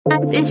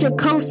Guys, it's your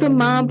coastal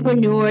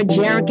mompreneur,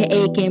 Jerica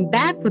Aiken,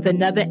 back with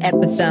another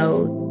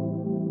episode.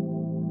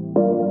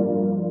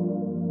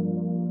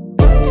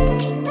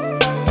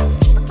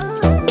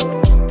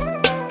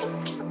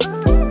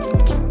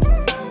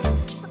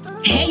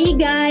 Hey, you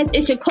guys,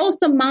 it's your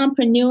coastal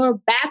mompreneur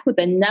back with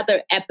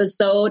another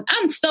episode.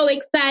 I'm so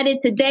excited.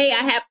 Today,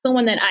 I have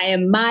someone that I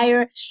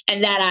admire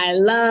and that I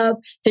love.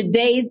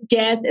 Today's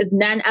guest is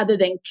none other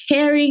than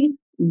Carrie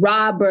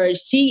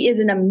Roberts. She is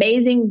an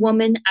amazing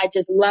woman. I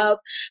just love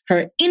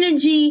her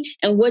energy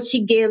and what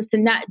she gives to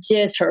not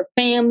just her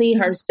family,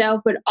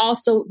 herself, but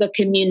also the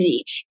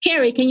community.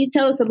 Carrie, can you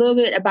tell us a little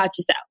bit about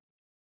yourself?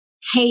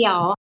 Hey,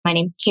 y'all. My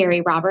name's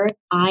Carrie Roberts.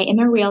 I am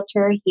a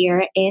realtor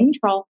here in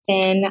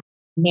Charleston,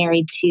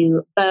 married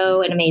to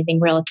Bo, an amazing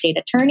real estate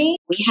attorney.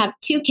 We have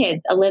 2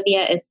 kids.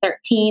 Olivia is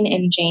 13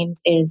 and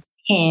James is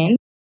 10.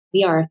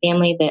 We are a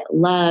family that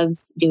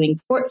loves doing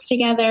sports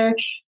together,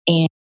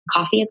 and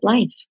coffee is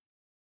life.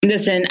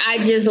 Listen, I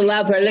just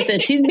love her. Listen,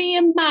 she's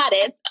being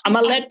modest. I'm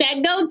going to let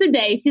that go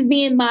today. She's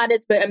being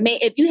modest, but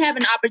if you have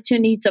an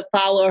opportunity to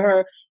follow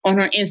her on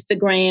her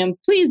Instagram,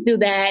 please do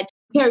that.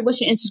 Carrie,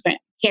 what's your Instagram?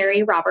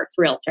 Carrie Roberts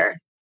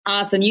Realtor.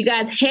 Awesome. You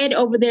guys head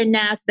over there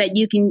now so that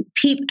you can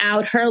peep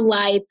out her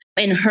life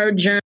and her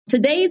journey.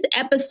 Today's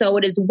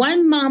episode is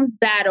One Mom's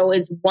Battle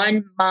is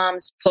One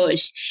Mom's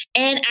Push.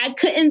 And I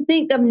couldn't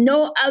think of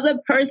no other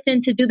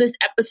person to do this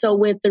episode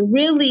with to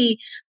really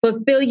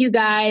fulfill you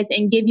guys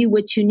and give you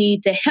what you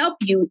need to help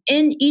you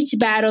in each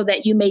battle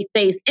that you may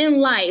face in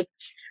life.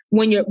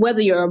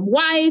 Whether you're a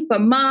wife, a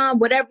mom,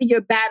 whatever you're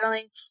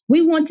battling,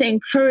 we want to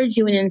encourage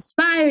you and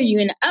inspire you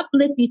and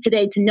uplift you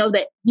today to know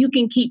that you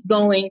can keep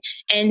going.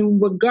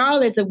 And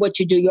regardless of what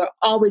you do, you're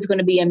always going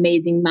to be an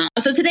amazing mom.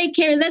 So today,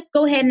 Carrie, let's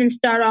go ahead and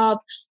start off.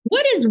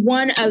 What is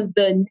one of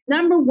the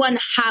number one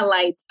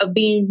highlights of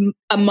being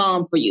a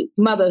mom for you,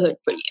 motherhood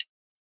for you?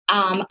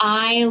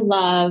 I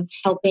love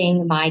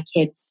helping my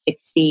kids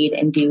succeed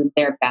and do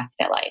their best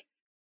at life.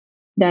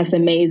 That's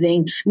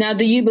amazing. Now,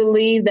 do you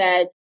believe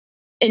that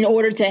in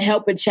order to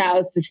help a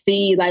child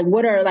succeed,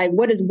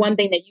 what is one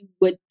thing that you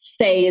would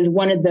say is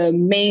one of the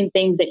main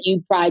things that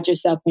you pride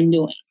yourself on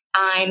doing?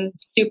 I'm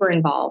super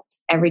involved.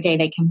 Every day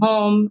they come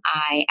home,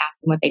 I ask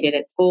them what they did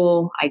at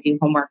school. I do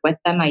homework with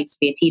them. I used to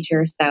be a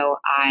teacher, so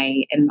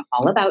I am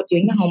all about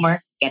doing the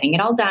homework, getting it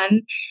all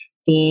done,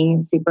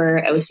 being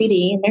super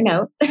OCD in their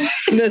notes.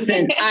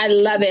 Listen, I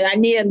love it. I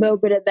need a little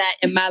bit of that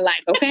in my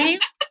life, okay?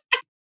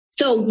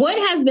 So what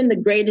has been the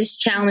greatest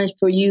challenge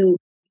for you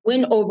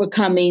when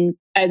overcoming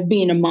as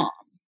being a mom?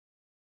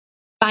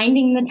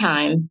 Finding the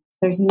time.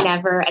 There's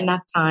never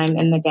enough time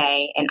in the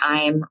day, and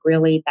I am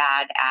really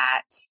bad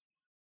at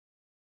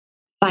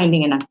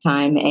finding enough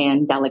time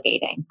and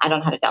delegating. I don't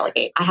know how to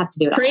delegate. I have to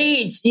do it all.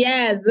 Preach.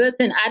 Yes.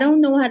 Listen, I don't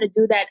know how to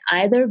do that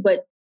either,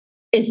 but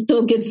it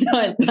still gets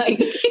done.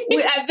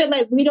 I feel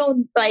like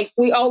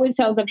we always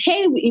tell ourselves,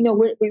 hey, we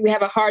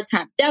have a hard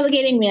time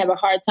delegating. We have a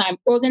hard time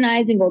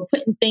organizing or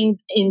putting things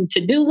in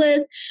to-do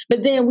lists,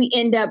 but then we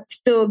end up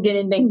still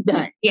getting things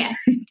done. Yes.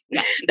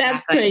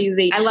 That's exactly.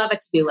 crazy. I love a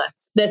to-do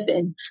list.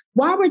 Listen,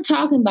 while we're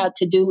talking about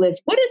to-do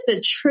lists, what is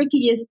the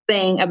trickiest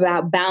thing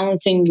about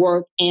balancing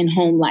work and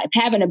home life,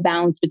 having a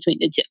balance between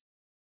the two?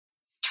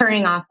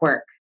 Turning off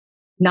work,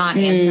 not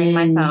answering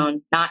my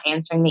phone, not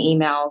answering the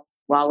emails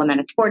while I'm at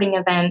a sporting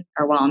event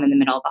or while I'm in the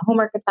middle of a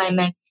homework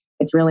assignment.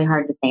 It's really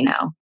hard to say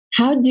no.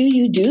 How do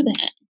you do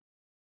that?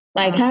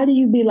 How do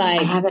you be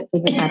like... I haven't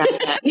figured that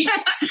out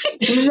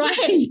yet.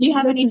 Right. You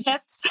have any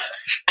tips?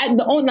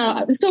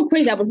 No, it's so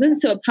crazy. I was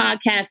listening to a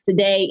podcast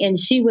today and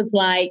she was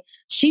like,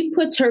 she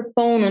puts her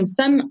phone on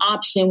some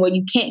option where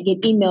you can't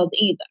get emails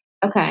either.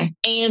 Okay.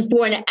 And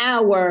for an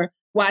hour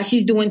while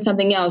she's doing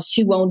something else,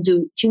 she won't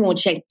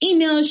check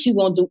emails. She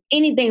won't do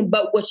anything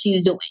but what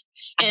she's doing.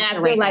 And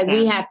I feel like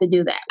we have to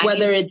do that,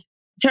 whether it's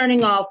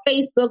turning off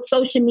Facebook,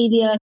 social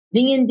media,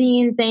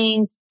 D&D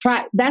things.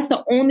 That's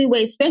the only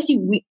way,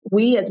 especially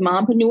we as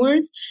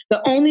mompreneurs,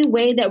 the only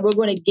way that we're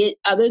going to get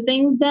other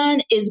things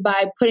done is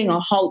by putting a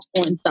halt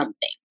on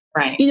something.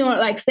 Right.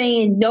 Like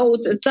saying no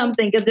to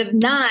something, because if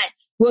not,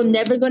 we're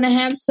never going to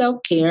have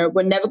self-care.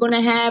 We're never going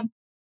to have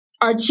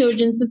our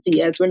children to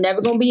see us. We're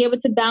never going to be able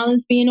to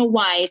balance being a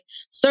wife.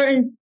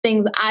 Certain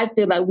things I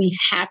feel like we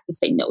have to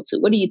say no to.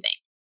 What do you think?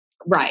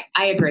 Right.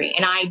 I agree.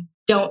 And I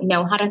don't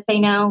know how to say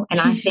no. And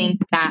I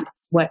think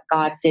that's what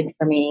God did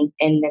for me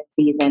in this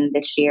season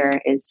this year,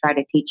 is try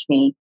to teach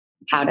me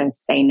how to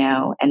say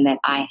no and that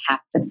I have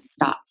to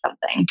stop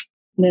something.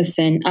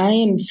 Listen, I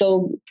am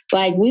so,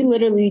 we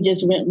literally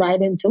just went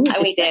right into it.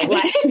 We did. And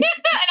I'm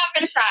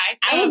going to cry.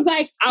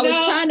 I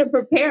was trying to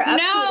prepare up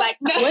to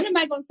what am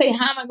I going to say?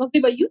 How am I going to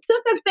say? But you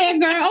took us there,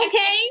 girl.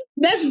 Okay,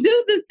 let's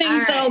do this thing.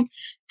 Right. So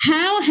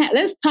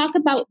let's talk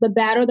about the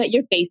battle that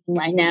you're facing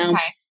right now.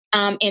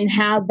 Okay. And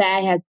how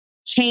that has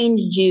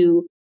changed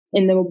you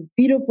in the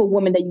beautiful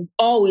woman that you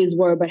always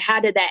were. But how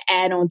did that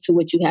add on to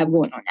what you have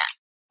going on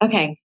now?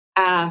 Okay.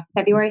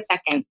 February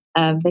 2nd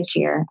of this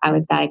year, I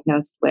was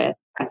diagnosed with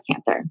breast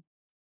cancer.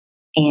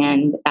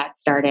 And that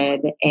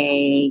started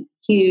a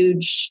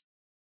huge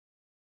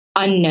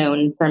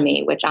unknown for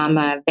me, which I'm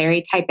a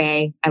very type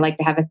A. I like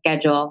to have a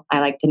schedule. I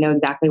like to know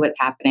exactly what's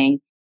happening.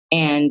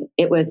 And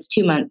it was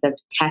 2 months of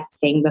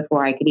testing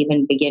before I could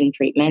even begin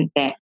treatment.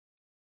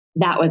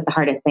 That was the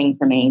hardest thing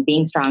for me,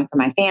 being strong for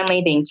my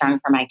family, being strong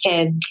for my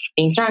kids,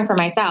 being strong for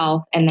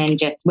myself, and then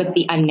just with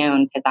the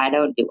unknown, because I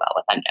don't do well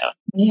with unknown.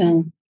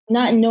 Yeah.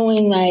 Not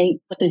knowing like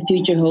what the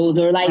future holds,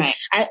 or like,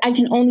 right. I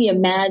can only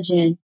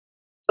imagine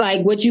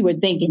like what you were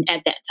thinking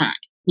at that time.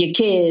 Your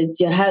kids,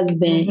 your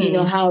husband, you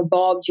know, how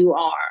involved you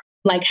are.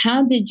 Like,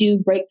 how did you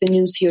break the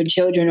news to your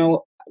children,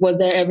 or was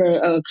there ever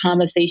a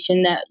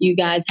conversation that you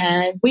guys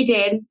had? We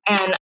did.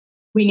 And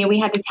we knew we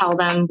had to tell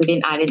them.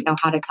 I didn't know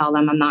how to tell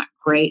them. I'm not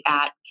great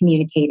at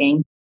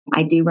communicating.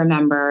 I do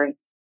remember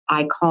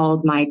I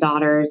called my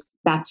daughter's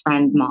best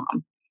friend's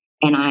mom,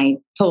 and I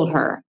told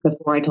her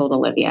before I told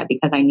Olivia,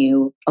 because I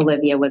knew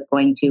Olivia was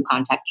going to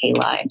contact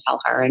Kayla and tell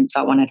her. And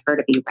so I wanted her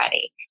to be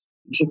ready.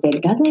 She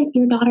said, "Doesn't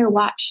your daughter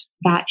watch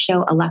that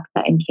show,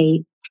 Alexa and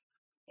Kate?"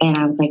 And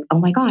I was like, "Oh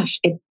my gosh,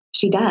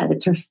 she does.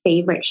 It's her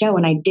favorite show."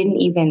 And I didn't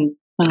even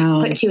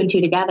put two and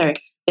two together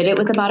that it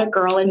was about a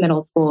girl in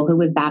middle school who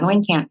was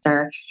battling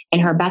cancer,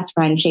 and her best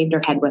friend shaved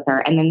her head with her.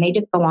 And then they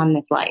just go on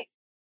this life,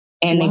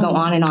 and they go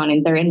on,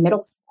 and they're in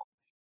middle school.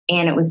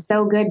 And it was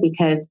so good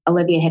because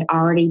Olivia had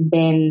already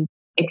been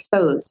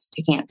exposed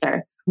to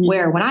cancer,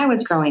 where when I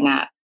was growing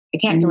up, the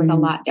cancer was a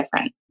lot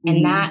different.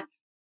 And that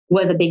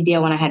was a big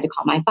deal when I had to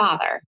call my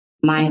father.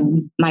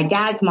 My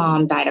dad's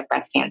mom died of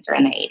breast cancer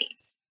in the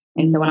 80s.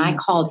 And so when I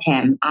called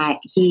him,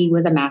 he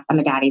was a mess. I'm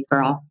a daddy's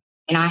girl.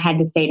 And I had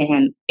to say to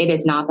him, it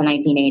is not the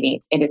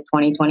 1980s. It is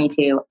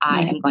 2022.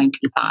 I am going to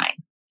be fine.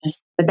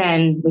 But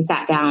then we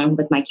sat down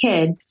with my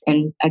kids.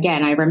 And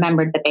again, I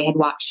remembered that they had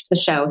watched the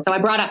show. So I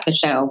brought up the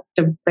show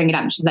to bring it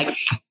up. She's like,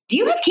 "Do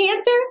you have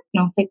cancer?"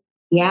 And I was like,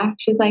 "Yeah."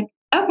 She's like,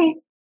 "Okay."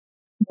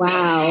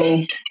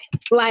 Wow.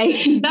 Like,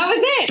 that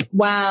was it.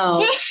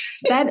 Wow.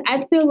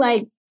 I feel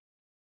like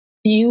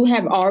you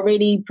have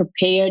already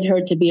prepared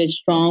her to be a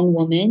strong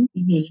woman,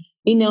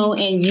 you know,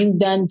 and you've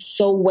done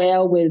so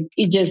well with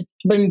it, just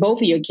bring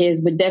both of your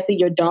kids, but definitely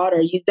your daughter.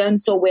 You've done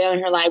so well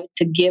in her life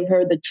to give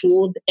her the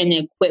tools and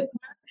equip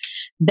her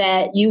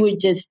that you were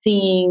just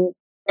seeing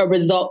a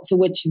result to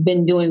what you've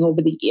been doing over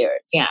the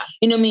years. Yeah.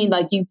 You know what I mean?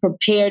 Like, you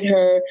prepared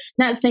her,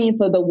 not saying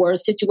for the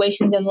worst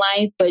situations in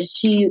life, but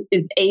she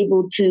is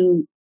able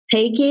to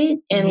take it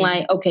and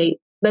like, okay,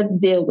 let's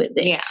deal with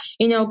it. Yeah.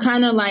 You know,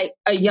 kind of like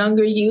a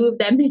younger you, if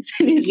that makes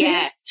any sense.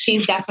 Yes.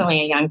 She's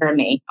definitely a younger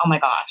me. Oh my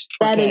gosh.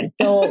 That is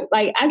so,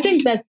 like, I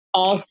think that's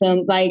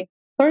awesome. Like,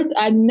 first,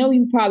 I know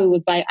you probably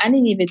was like, I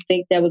didn't even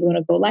think that was going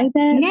to go like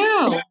that.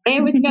 No,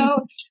 there was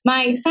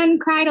my son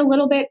cried a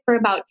little bit for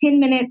about 10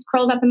 minutes,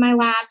 curled up in my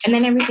lap, and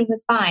then everything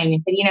was fine.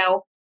 He said,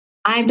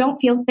 "I don't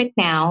feel sick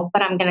now,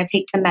 but I'm going to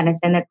take some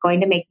medicine that's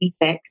going to make me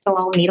sick. So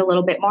I'll need a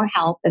little bit more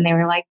help." And they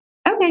were like,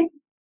 "Okay."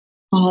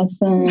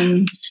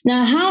 Awesome.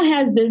 Now, how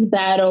has this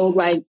battle,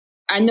 like,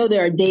 I know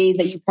there are days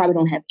that you probably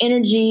don't have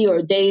energy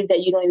or days that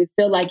you don't even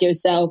feel like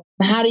yourself.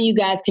 How do you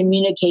guys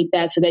communicate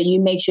that so that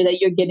you make sure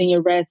that you're getting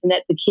your rest and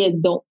that the kids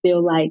don't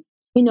feel like,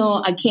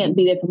 I can't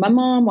be there for my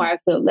mom, or I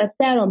feel left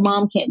out, or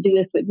mom can't do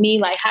this with me?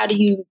 Like, how do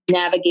you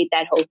navigate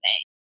that whole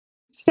thing?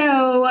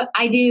 So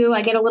I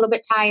get a little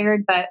bit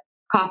tired, but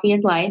coffee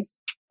is life.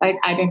 I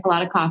drink a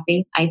lot of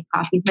coffee. Iced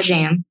coffee is my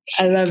jam.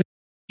 I love it.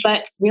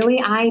 But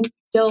really, I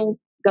still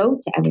go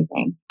to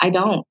everything. I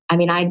don't. I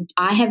mean, I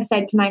have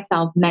said to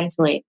myself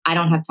mentally, I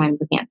don't have time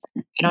for cancer.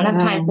 I don't have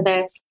time for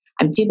this.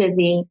 I'm too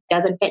busy.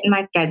 Doesn't fit in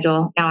my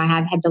schedule. Now I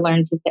have had to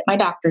learn to fit my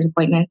doctor's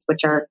appointments,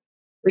 which are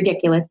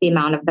ridiculous, the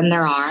amount of them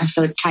there are.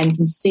 So it's time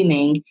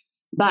consuming.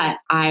 But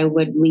I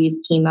would leave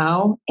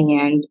chemo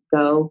and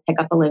go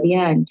pick up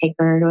Olivia and take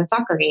her to a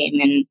soccer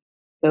game and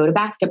go to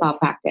basketball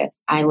practice.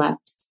 I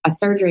left a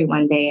surgery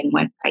one day and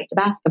went right to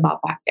basketball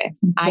practice.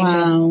 I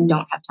just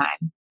don't have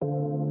time.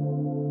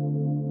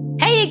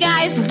 Hey, you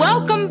guys,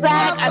 welcome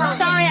back. I'm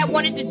sorry I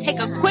wanted to take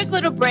a quick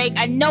little break.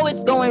 I know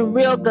it's going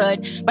real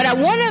good, but I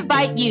want to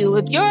invite you,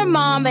 if you're a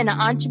mom and an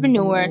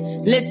entrepreneur,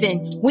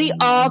 listen, we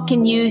all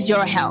can use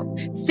your help.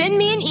 Send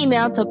me an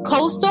email to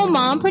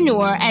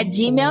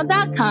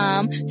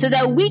coastalmompreneur@gmail.com so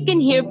that we can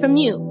hear from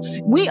you.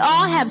 We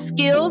all have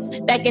skills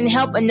that can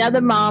help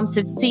another mom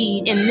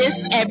succeed in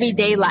this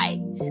everyday life.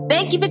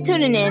 Thank you for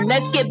tuning in.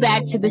 Let's get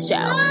back to the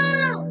show.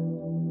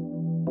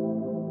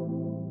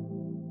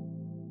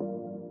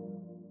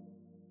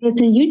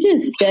 Listen, you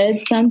just said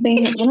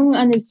something. I don't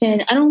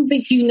understand. I don't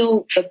think you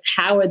know the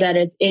power that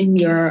is in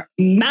your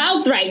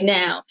mouth right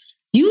now.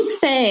 You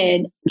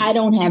said, I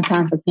don't have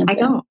time for cancer. I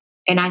don't.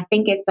 And I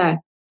think it's a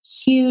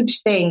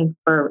huge thing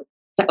to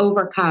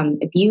overcome.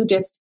 If you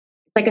it's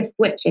like a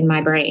switch in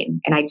my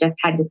brain. And I just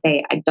had to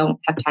say, I don't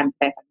have time for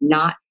this. I'm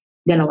not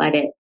going to let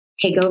it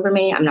take over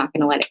me. I'm not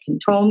going to let it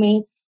control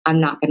me.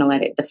 I'm not going to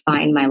let it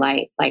define my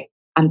life. Like,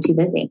 I'm too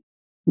busy.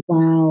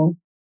 Wow.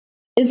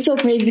 It's so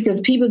crazy because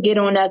people get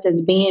on us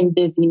as being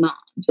busy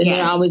moms. And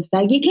they're always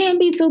like, you can't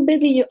be so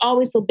busy. You're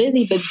always so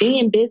busy. But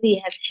being busy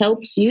has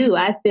helped you,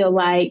 I feel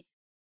like,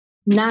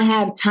 not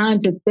have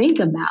time to think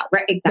about.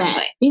 Right,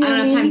 exactly. That. I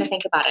don't have time to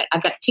think about it.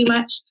 I've got too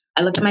much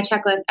I look at my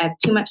checklist. I have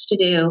too much to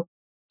do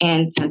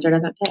and cancer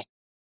doesn't fit.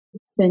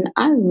 And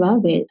I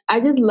love it. I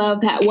just love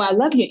I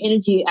love your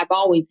energy I've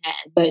always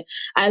had, but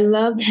I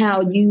loved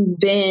how you've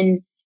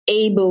been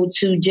able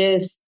to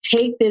just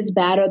take this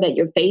battle that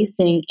you're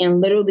facing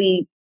and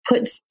literally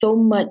put so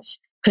much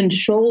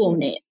control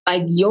on it,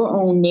 like your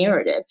own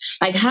narrative.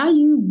 Like, how do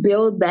you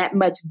build that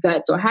much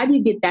guts, or how do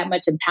you get that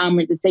much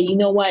empowerment to say, you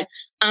know what,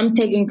 I'm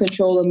taking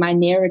control of my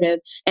narrative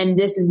and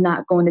this is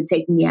not going to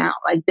take me out?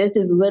 Like, this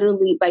is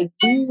literally, like,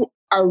 you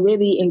are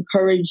really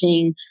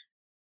encouraging,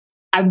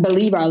 I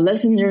believe, our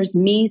listeners,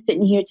 me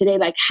sitting here today.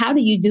 Like, how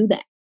do you do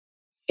that?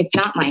 It's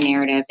not my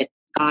narrative. It's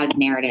God's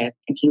narrative.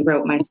 And he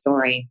wrote my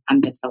story.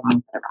 I'm just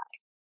along for the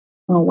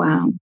ride. Oh,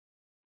 wow.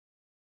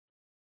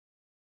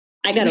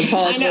 I got to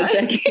pause for a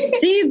second.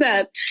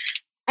 Jesus.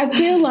 I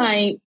feel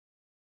like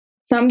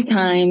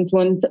sometimes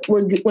when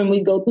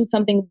we go through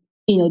something,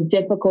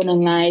 difficult in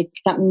life,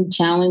 something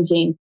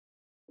challenging,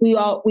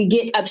 we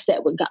get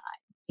upset with God.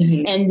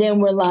 Mm-hmm. And then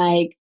we're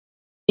like,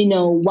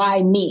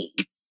 why me?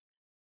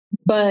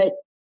 But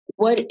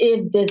what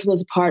if this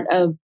was part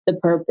of the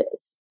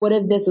purpose? What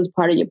if this was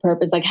part of your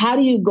purpose? Like, how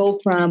do you go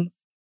from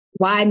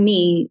why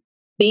me,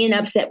 being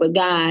upset with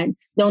God?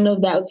 Don't know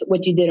if that's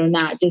what you did or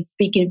not. Just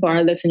speaking for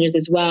our listeners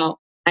as well.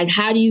 Like,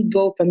 how do you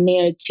go from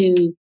there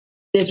to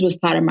this was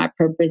part of my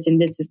purpose and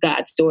this is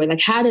God's story?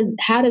 Like, how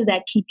does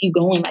that keep you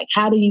going? Like,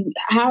 how are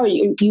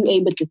you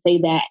able to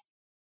say that?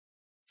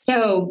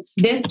 So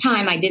this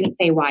time I didn't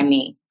say why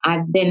me.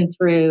 I've been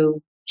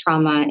through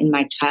trauma in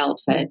my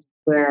childhood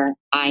where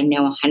I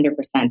know 100%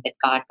 that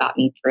God got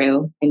me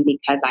through. And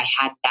because I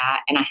had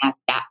that and I have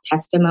that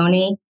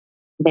testimony,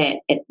 that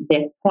at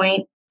this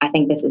point, I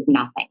think this is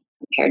nothing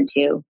compared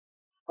to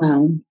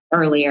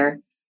earlier.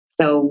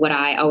 So what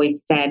I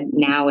always said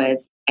now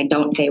is I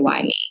don't say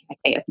why me. I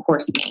say, of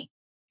course, me,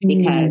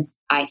 because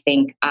I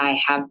think I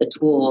have the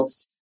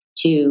tools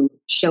to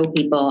show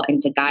people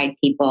and to guide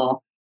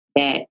people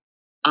that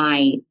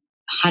I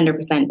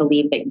 100%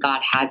 believe that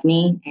God has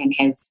me and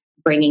is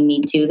bringing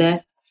me to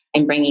this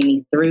and bringing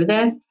me through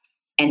this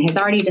and has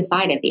already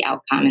decided the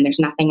outcome. And there's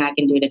nothing I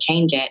can do to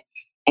change it.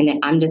 And that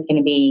I'm just going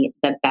to be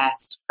the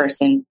best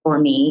person for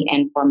me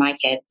and for my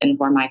kids and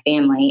for my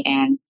family,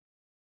 and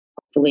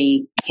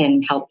hopefully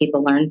can help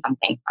people learn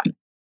something from it,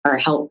 or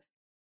help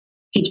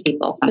teach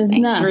people something.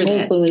 It's not through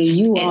hopefully this.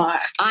 You are.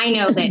 I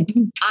know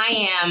that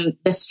I am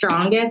the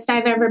strongest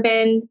I've ever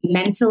been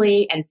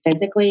mentally and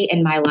physically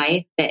in my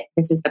life, that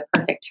this is the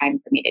perfect time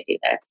for me to do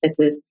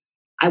this.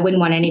 I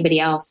wouldn't want anybody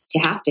else to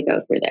have to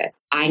go through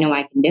this. I know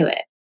I can do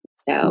it.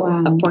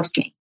 So Of course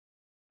me.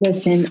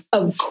 Listen,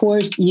 of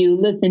course you.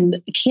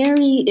 Listen,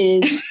 Carrie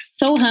is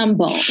so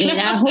humble. And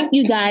I hope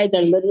you guys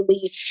are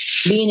literally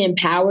being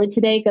empowered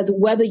today, because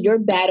whether your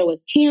battle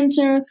is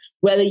cancer,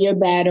 whether your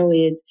battle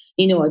is,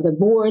 a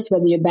divorce,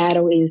 whether your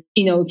battle is,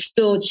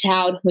 still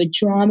childhood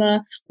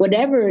trauma,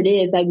 whatever it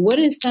is, like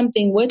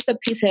what's a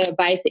piece of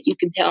advice that you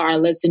can tell our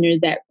listeners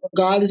that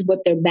regardless what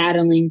they're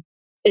battling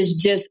is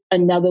just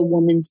another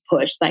woman's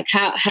push? Like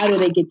how do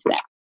they get to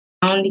that?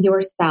 Surround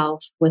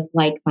yourself with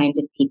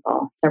like-minded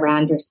people.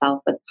 Surround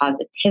yourself with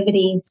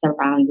positivity.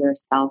 Surround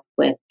yourself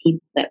with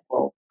people that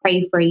will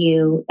pray for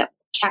you, that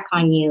will check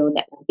on you,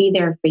 that will be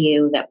there for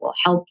you, that will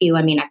help you.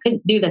 I mean, I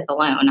couldn't do this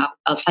alone.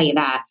 I'll tell you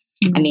that.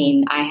 Mm-hmm. I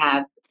mean, I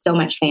have so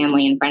much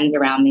family and friends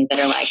around me that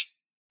are like,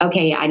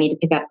 okay, I need to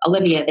pick up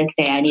Olivia this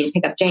day. I need to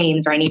pick up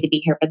James, or I need to be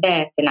here for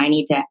this. And I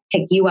need to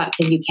pick you up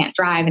because you can't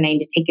drive, and I need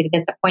to take you to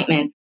this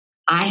appointment.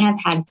 I have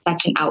had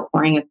such an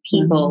outpouring of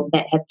people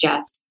that have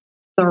just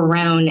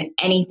thrown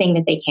anything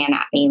that they can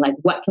at me. Like,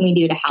 what can we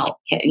do to help?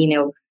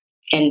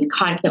 And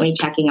constantly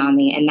checking on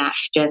me. And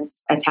that's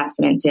just a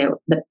testament to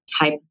the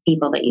type of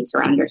people that you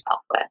surround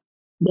yourself with.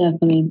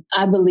 Definitely.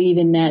 I believe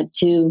in that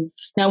too.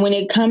 Now, when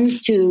it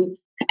comes to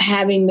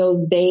having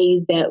those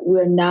days that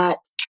we're not,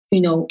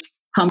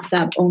 pumped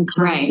up on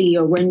coffee,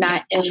 or we're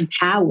not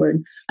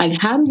empowered, like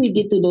how do we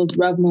get through those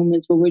rough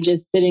moments where we're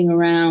just sitting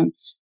around,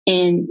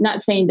 and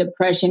not saying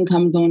depression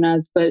comes on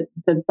us, but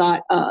the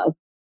thought of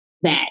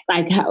that,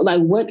 like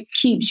what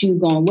keeps you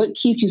going? What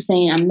keeps you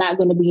saying, I'm not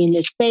going to be in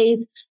this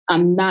space.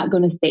 I'm not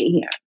going to stay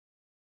here?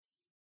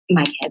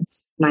 My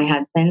kids, my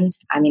husband.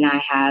 I mean,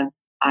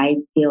 I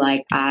feel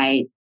like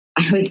I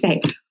always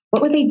say,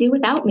 what would they do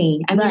without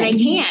me? I mean, they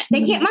can't,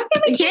 my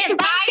family can't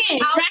survive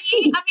without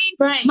me. I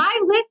mean, my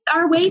lists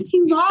are way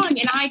too long,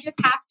 and I just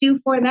have to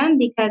for them,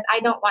 because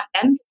I don't want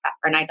them to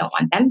suffer and I don't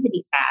want them to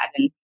be sad.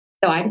 And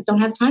so I just don't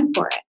have time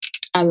for it.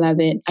 I love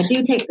it. I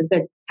do take a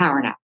good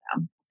power nap,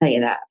 though. I'll tell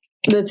you that.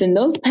 Listen,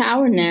 those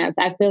power naps,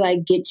 I feel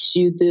like gets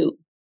you through.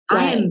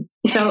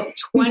 So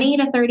 20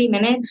 to 30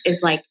 minutes is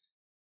like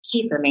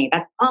key for me.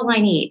 That's all I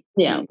need.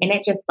 Yeah. And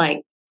it just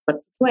like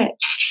flips the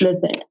switch.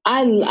 Listen,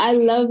 I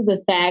love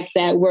the fact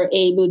that we're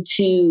able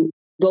to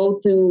go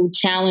through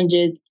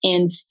challenges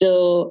and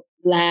still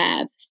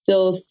laugh,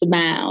 still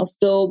smile,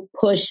 still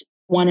push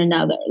one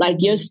another. Like,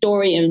 your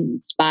story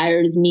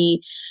inspires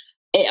me.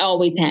 It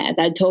always has.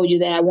 I told you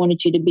that I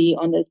wanted you to be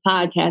on this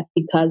podcast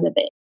because of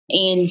it.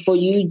 And for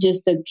you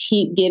just to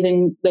keep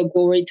giving the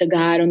glory to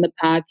God on the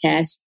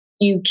podcast,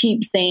 you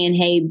keep saying,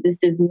 hey,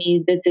 this is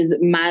me, this is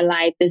my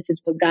life, this is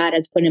what God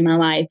has put in my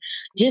life,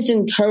 just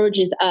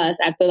encourages us,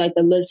 I feel like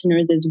the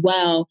listeners as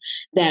well,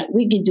 that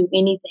we can do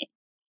anything.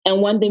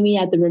 And one thing we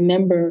have to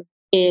remember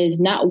is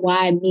not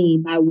why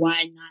me, but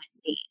why not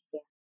me.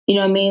 You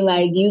know what I mean?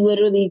 Like you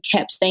literally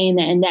kept saying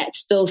that, and that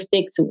still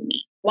sticks with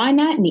me. Why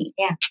not me?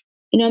 Yeah.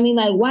 You know what I mean?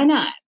 Like, why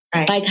not?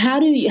 Right. Like, how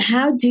are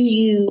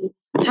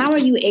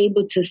you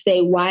able to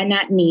say, why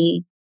not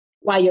me,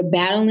 while you're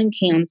battling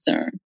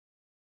cancer?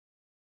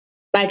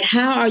 Like,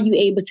 how are you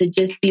able to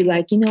just be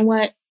like, you know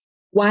what?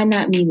 Why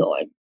not me,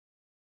 Lord?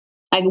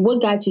 Like,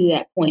 what got you to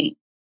that point?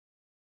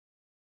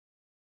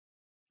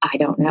 I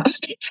don't know.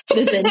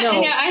 Listen, no,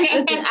 I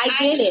know. Listen, I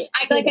get it.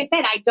 Like I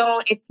said,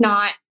 it's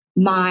not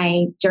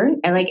my journey.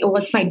 Like, well,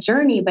 it's my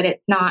journey, but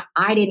it's not,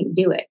 I didn't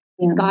do it.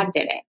 Yeah. God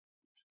did it.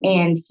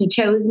 And he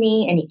chose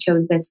me, and he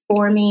chose this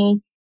for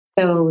me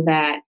so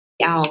that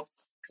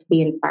else could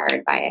be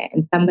inspired by it.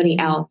 And somebody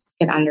else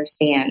could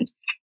understand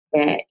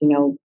that, you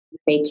know,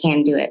 they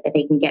can do it, that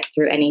they can get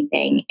through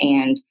anything.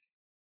 And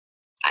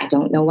I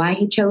don't know why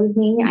he chose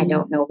me. I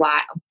don't know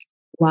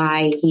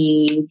why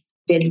he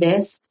did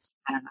this.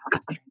 I don't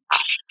know.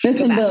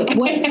 Listen, but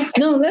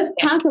let's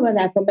talk about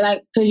that.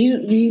 Like, because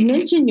you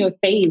mentioned your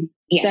faith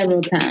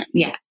several times.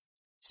 Yeah.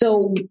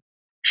 So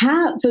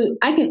I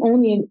can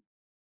only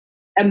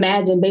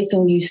imagine, based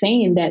on you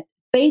saying that,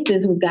 faith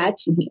is what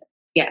got you here.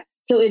 Yeah.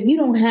 So if you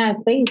don't have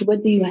faith,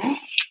 what do you have?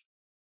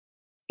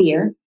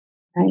 Fear.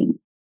 Right.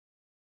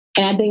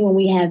 And I think when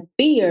we have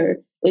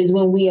fear is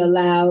when we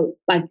allow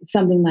like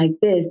something like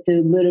this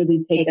to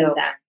literally take us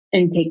out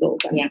and take over.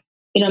 Yeah.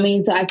 You know what I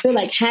mean? So I feel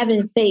like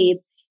having faith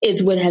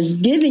is what has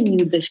given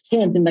you the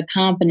strength and the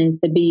confidence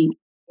to be,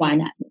 why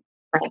not me?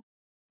 Right.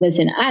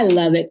 Listen, I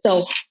love it.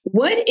 So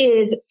what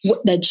is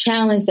the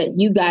challenge that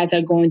you guys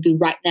are going through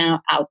right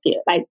now out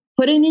there? Like,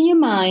 put it in your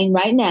mind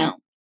right now.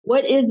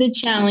 What is the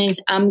challenge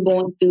I'm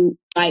going through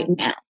right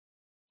now?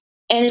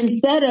 And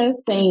instead of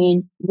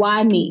saying,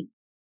 why me?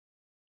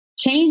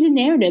 Change the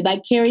narrative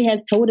like Carrie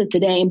has told us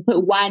today and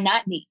put, why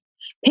not me?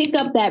 Pick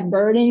up that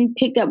burden,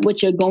 pick up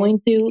what you're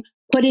going through,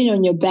 put it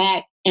on your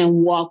back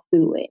and walk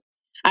through it.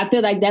 I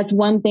feel like that's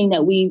one thing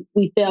that we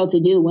fail to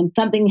do. When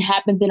something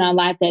happens in our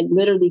life that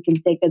literally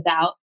can take us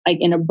out, like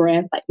in a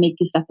breath, like make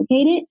you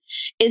suffocated,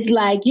 it's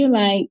like, you're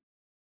like,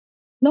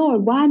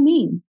 Lord, why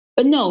me?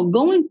 But no,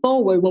 going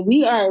forward, when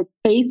we are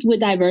faced with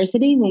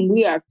diversity, when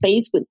we are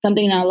faced with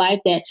something in our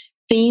life that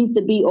seems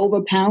to be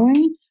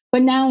overpowering,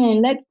 but now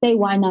on, let's say,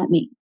 why not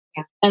me?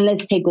 Yeah. And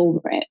let's take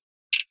over it.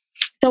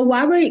 So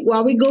while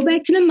we go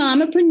back to the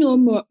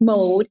mompreneur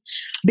mode,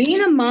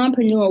 being a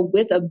mompreneur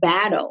with a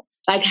battle,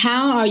 like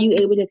how are you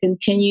able to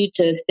continue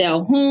to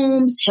sell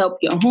homes, help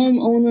your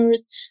homeowners?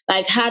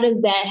 Like how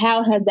has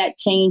that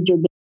changed your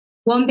business?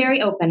 Well, I'm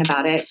very open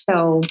about it.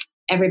 So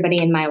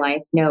everybody in my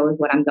life knows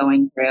what I'm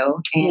going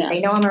through, and they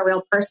know I'm a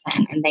real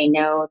person, and they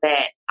know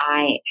that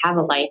I have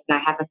a life and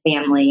I have a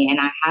family and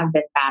I have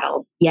this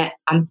battle, yet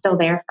I'm still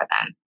there for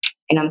them.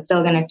 And I'm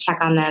still going to check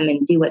on them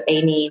and do what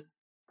they need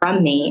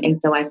from me. And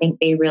so I think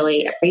they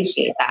really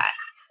appreciate that.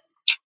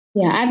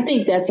 Yeah, I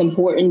think that's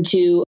important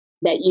too,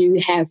 that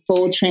you have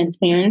full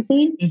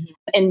transparency. Mm-hmm.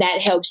 And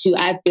that helps you,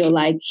 I feel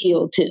like,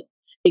 heal too.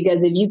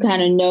 Because if you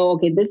kind of know,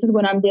 okay, this is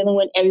what I'm dealing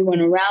with,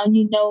 everyone around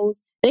you knows,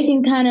 they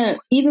can kind of,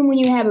 even when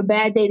you have a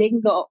bad day, they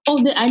can go,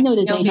 oh, I know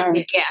this ain't her.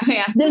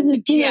 Yeah. This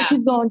is,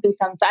 she's going through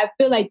something. So I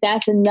feel like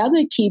that's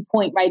another key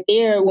point right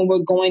there when we're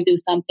going through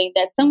something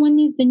that someone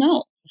needs to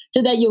know.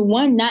 So that you're,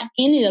 one, not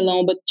in it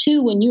alone, but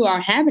two, when you are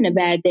having a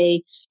bad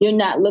day, you're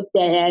not looked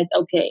at as,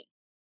 okay,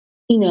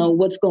 you know,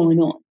 what's going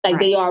on? Like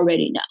they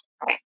already know.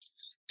 Right.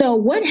 So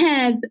what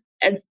has,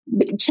 as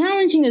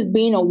challenging as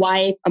being a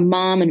wife, a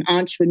mom, an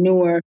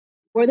entrepreneur,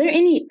 were there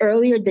any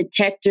earlier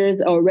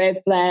detectors or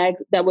red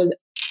flags that was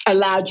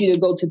allowed you to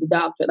go to the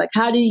doctor? Like,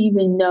 how do you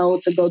even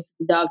know to go to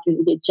the doctor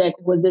to get checked?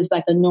 Was this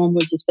like a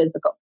normal, just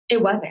physical?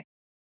 It wasn't.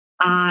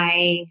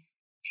 I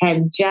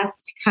had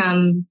just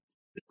come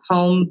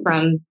home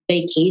from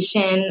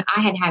vacation.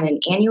 I had an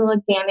annual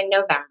exam in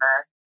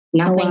November.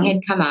 Nothing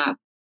had come up.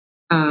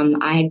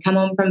 I had come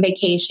home from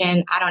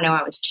vacation. I don't know.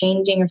 I was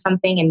changing or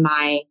something in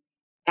my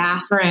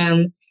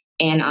bathroom,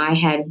 and I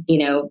had,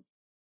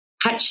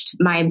 touched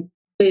my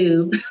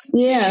boob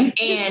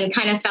and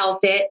kind of felt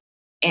it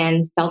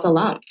and felt a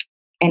lump.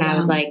 And I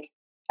was like,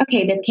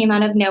 okay, this came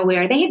out of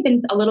nowhere. They had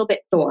been a little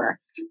bit sore,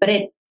 but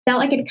it felt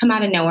like it'd come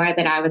out of nowhere,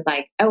 that I was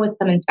like, oh, it's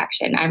some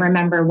infection. I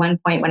remember one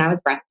point when I was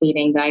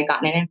breastfeeding that I had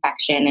gotten an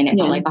infection and it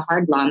felt like a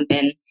hard lump,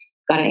 and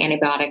got an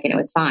antibiotic and it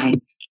was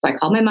fine. So I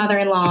called my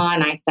mother-in-law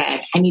and I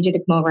said, I need you to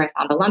come over. I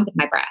found a lump in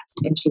my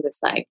breast. And she was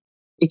like,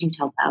 did you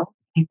tell Bo?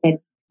 I said,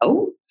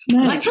 oh,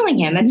 I'm not telling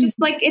him. It's just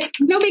like, it's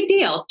no big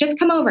deal. Just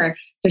come over.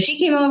 So she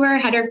came over,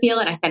 had her feel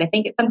it. I said, I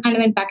think it's some kind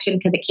of infection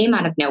because it came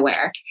out of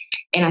nowhere.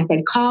 And I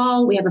said,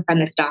 call. We have a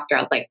friend that's a doctor.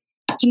 I was like,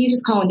 can you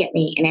just call and get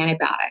me an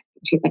antibiotic?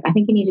 And she's like, I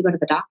think you need to go to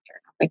the doctor.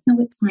 I was like,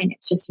 no, it's fine.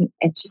 It's just an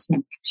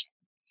infection.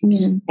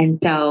 Mm-hmm. And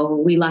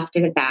so we left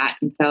it at that.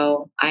 And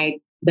so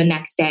the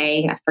next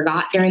day I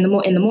forgot in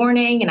the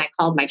morning, and I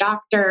called my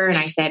doctor and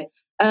I said,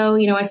 oh,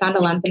 I found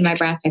a lump in my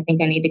breast. I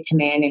think I need to come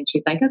in. And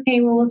she's like,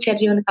 okay, well, we'll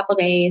schedule you in a couple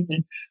days.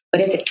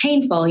 But if it's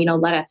painful,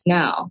 let us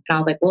know. And I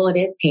was like, well, it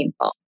is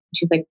painful.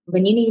 She's like, well,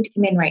 then you need to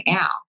come in right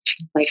now. I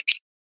was like,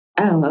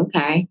 oh,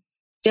 okay.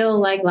 Still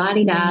like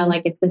la-di-da,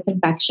 like it's this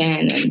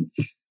infection. And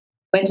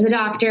went to the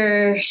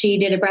doctor. She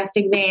did a breast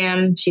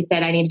exam. She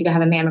said I needed to go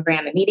have a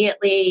mammogram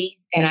immediately.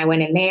 And I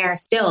went in there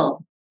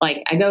still.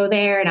 Like I go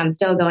there and I'm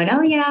still going,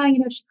 oh yeah,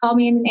 she called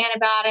me an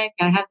antibiotic.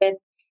 I have this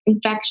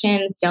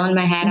infection still in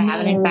my head. I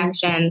have an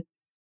infection.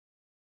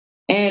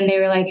 And they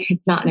were like,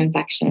 it's not an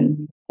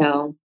infection.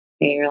 So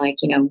they were like,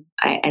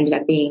 I ended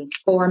up being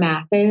 4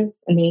 masses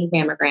in the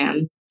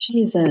mammogram.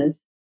 Jesus.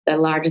 The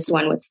largest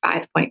one was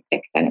 5.6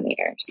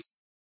 centimeters.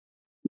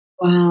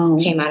 Wow.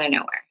 Came out of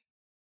nowhere.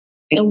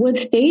 And what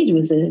stage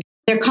was it?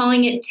 They're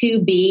calling it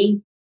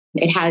 2B.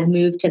 It had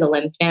moved to the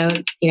lymph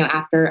nodes.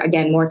 After,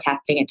 again, more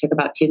testing, it took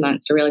about 2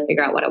 months to really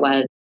figure out what it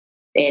was.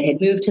 It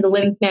had moved to the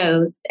lymph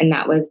nodes, and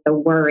that was the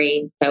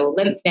worry. So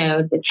lymph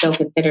nodes, it's still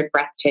considered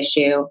breast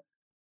tissue.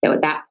 So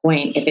at that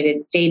point, if it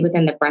had stayed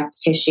within the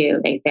breast tissue,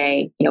 they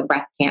say,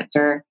 breast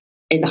cancer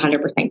is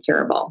 100%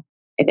 curable.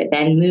 If it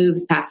then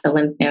moves past the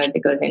lymph nodes,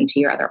 it goes into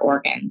your other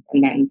organs.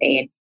 And then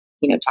they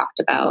had, talked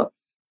about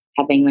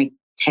having like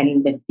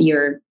 10 to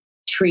you're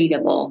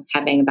treatable,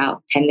 having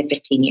about 10 to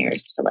 15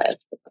 years to live.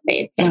 That's what they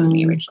had said to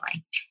me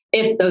originally.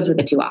 If those were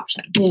the 2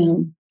 options. Yeah.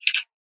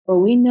 Well,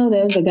 we know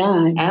there's a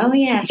guy. Oh,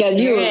 yeah. Because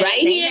you were right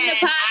here in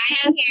the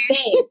podcast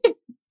today.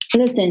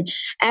 Listen,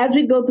 as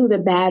we go through the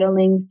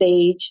battling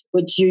stage,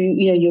 which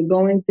you're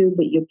going through,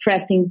 but you're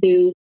pressing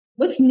through,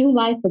 what's new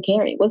life for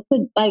Carrie?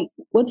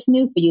 What's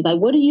new for you? Like,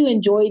 what do you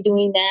enjoy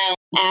doing now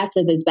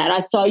after this battle?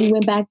 I saw you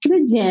went back to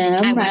the gym,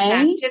 I went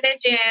back to the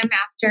gym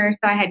after, so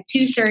I had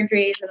 2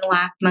 surgeries in the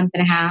last month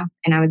and a half,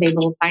 and I was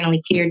able to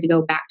finally cleared to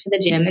go back to the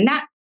gym. And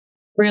that's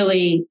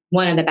really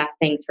one of the best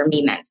things for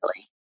me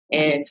mentally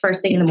is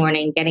first thing in the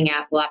morning, getting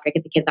up, after I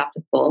get the kids off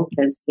to school,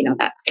 because,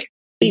 that's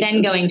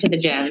then going to the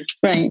gym.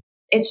 Right.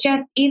 It's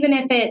just, even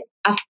if it's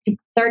a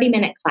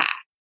 30-minute class,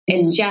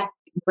 it's just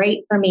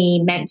great for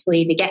me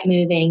mentally to get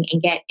moving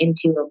and get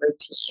into a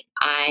routine.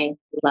 I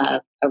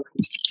love a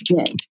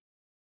routine. Yes.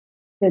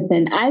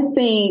 Listen, I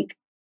think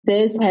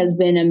this has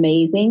been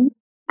amazing.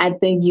 I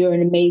think you're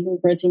an amazing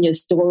person. Your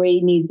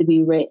story needs to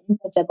be written,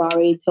 which I've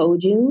already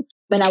told you.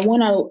 But I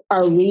want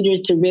our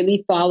readers to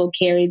really follow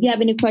Carrie. If you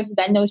have any questions,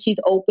 I know she's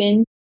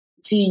open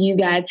to you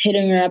guys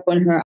hitting her up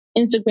on her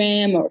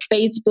Instagram or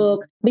Facebook,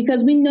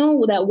 because we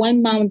know that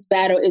one mom's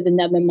battle is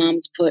another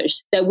mom's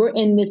push, that we're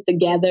in this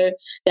together,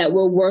 that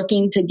we're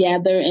working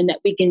together, and that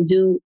we can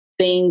do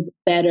things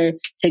better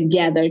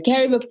together.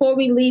 Carrie, before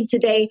we leave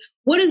today,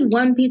 what is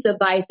one piece of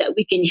advice that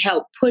we can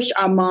help push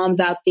our moms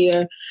out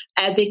there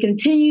as they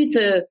continue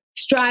to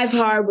strive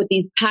hard with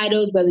these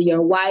titles, whether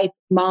you're a wife,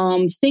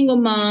 mom, single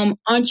mom,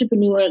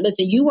 entrepreneur?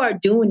 Listen, you are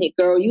doing it,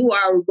 girl. You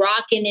are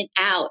rocking it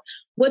out.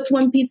 What's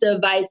one piece of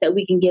advice that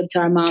we can give to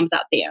our moms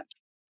out there?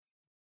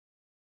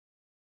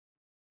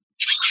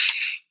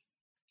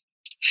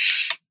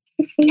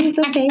 It's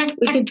okay.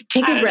 We can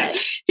take a breath.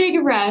 Take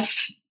a breath.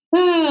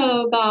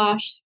 Oh,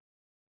 gosh.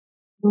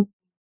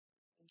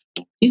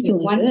 You're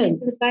doing one good.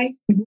 piece of advice?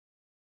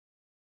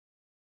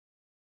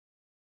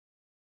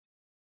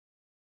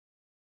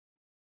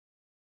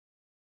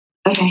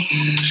 Okay.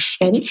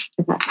 Ready?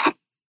 Okay.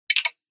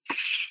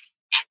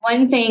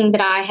 One thing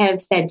that I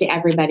have said to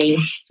everybody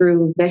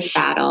through this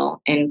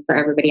battle and for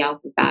everybody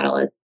else's battle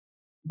is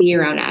be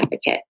your own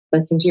advocate.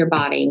 Listen to your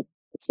body.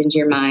 Listen to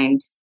your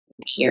mind.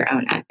 Be your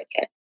own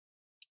advocate.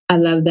 I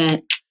love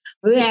that.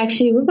 We're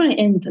going to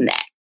end on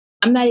that.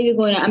 I'm not even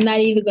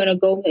going to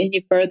go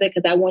any further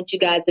because I want you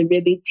guys to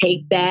really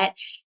take that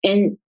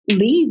and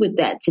lead with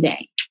that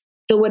today.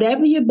 So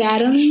whatever you're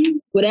battling,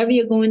 whatever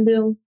you're going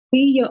through, be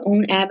your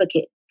own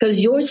advocate,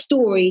 because your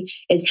story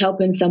is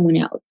helping someone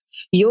else.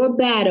 Your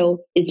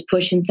battle is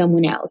pushing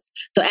someone else.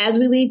 So as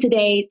we leave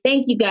today,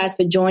 thank you guys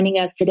for joining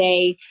us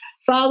today.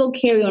 Follow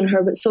Carrie on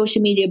her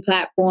social media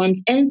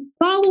platforms and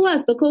follow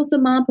us, The Coastal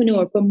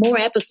Mompreneur, for more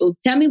episodes.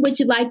 Tell me what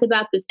you liked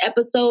about this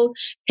episode.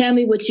 Tell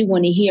me what you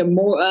want to hear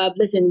more of.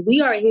 Listen,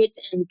 we are here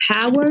to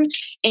empower,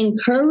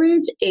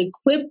 encourage,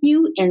 equip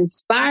you,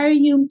 inspire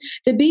you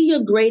to be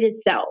your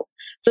greatest self.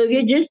 So if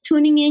you're just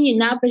tuning in, you're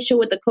not for sure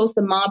what the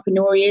Coastal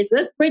Mompreneur is,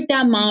 let's break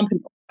down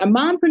mompreneur. A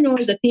mompreneur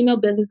is a female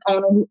business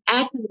owner who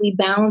actively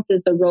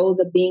balances the roles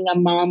of being a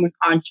mom and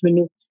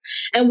entrepreneur.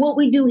 And what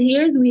we do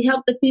here is we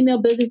help the female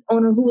business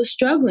owner who is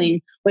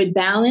struggling with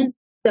balance,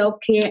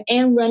 self-care,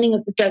 and running a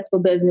successful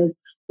business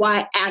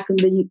while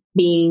actively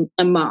being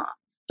a mom.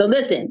 So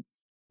listen,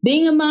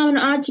 being a mom and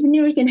an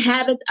entrepreneur can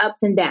have its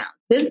ups and downs.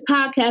 This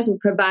podcast will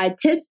provide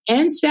tips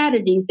and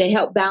strategies to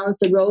help balance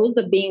the roles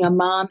of being a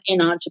mom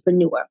and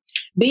entrepreneur.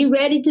 Be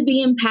ready to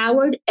be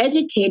empowered,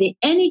 educated,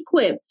 and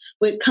equipped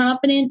with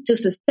confidence to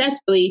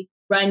successfully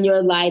run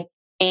your life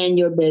and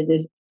your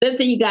business.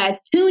 Listen, you guys,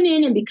 tune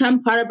in and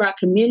become part of our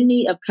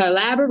community of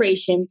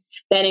collaboration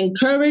that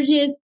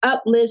encourages,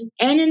 uplifts,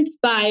 and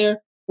inspires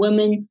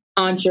women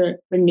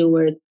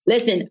entrepreneurs.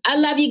 Listen, I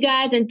love you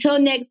guys. Until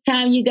next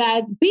time, you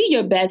guys, be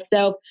your best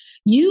self.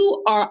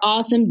 You are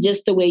awesome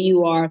just the way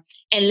you are.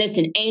 And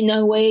listen, ain't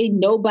no way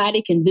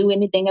nobody can do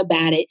anything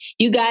about it.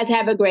 You guys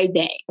have a great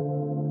day.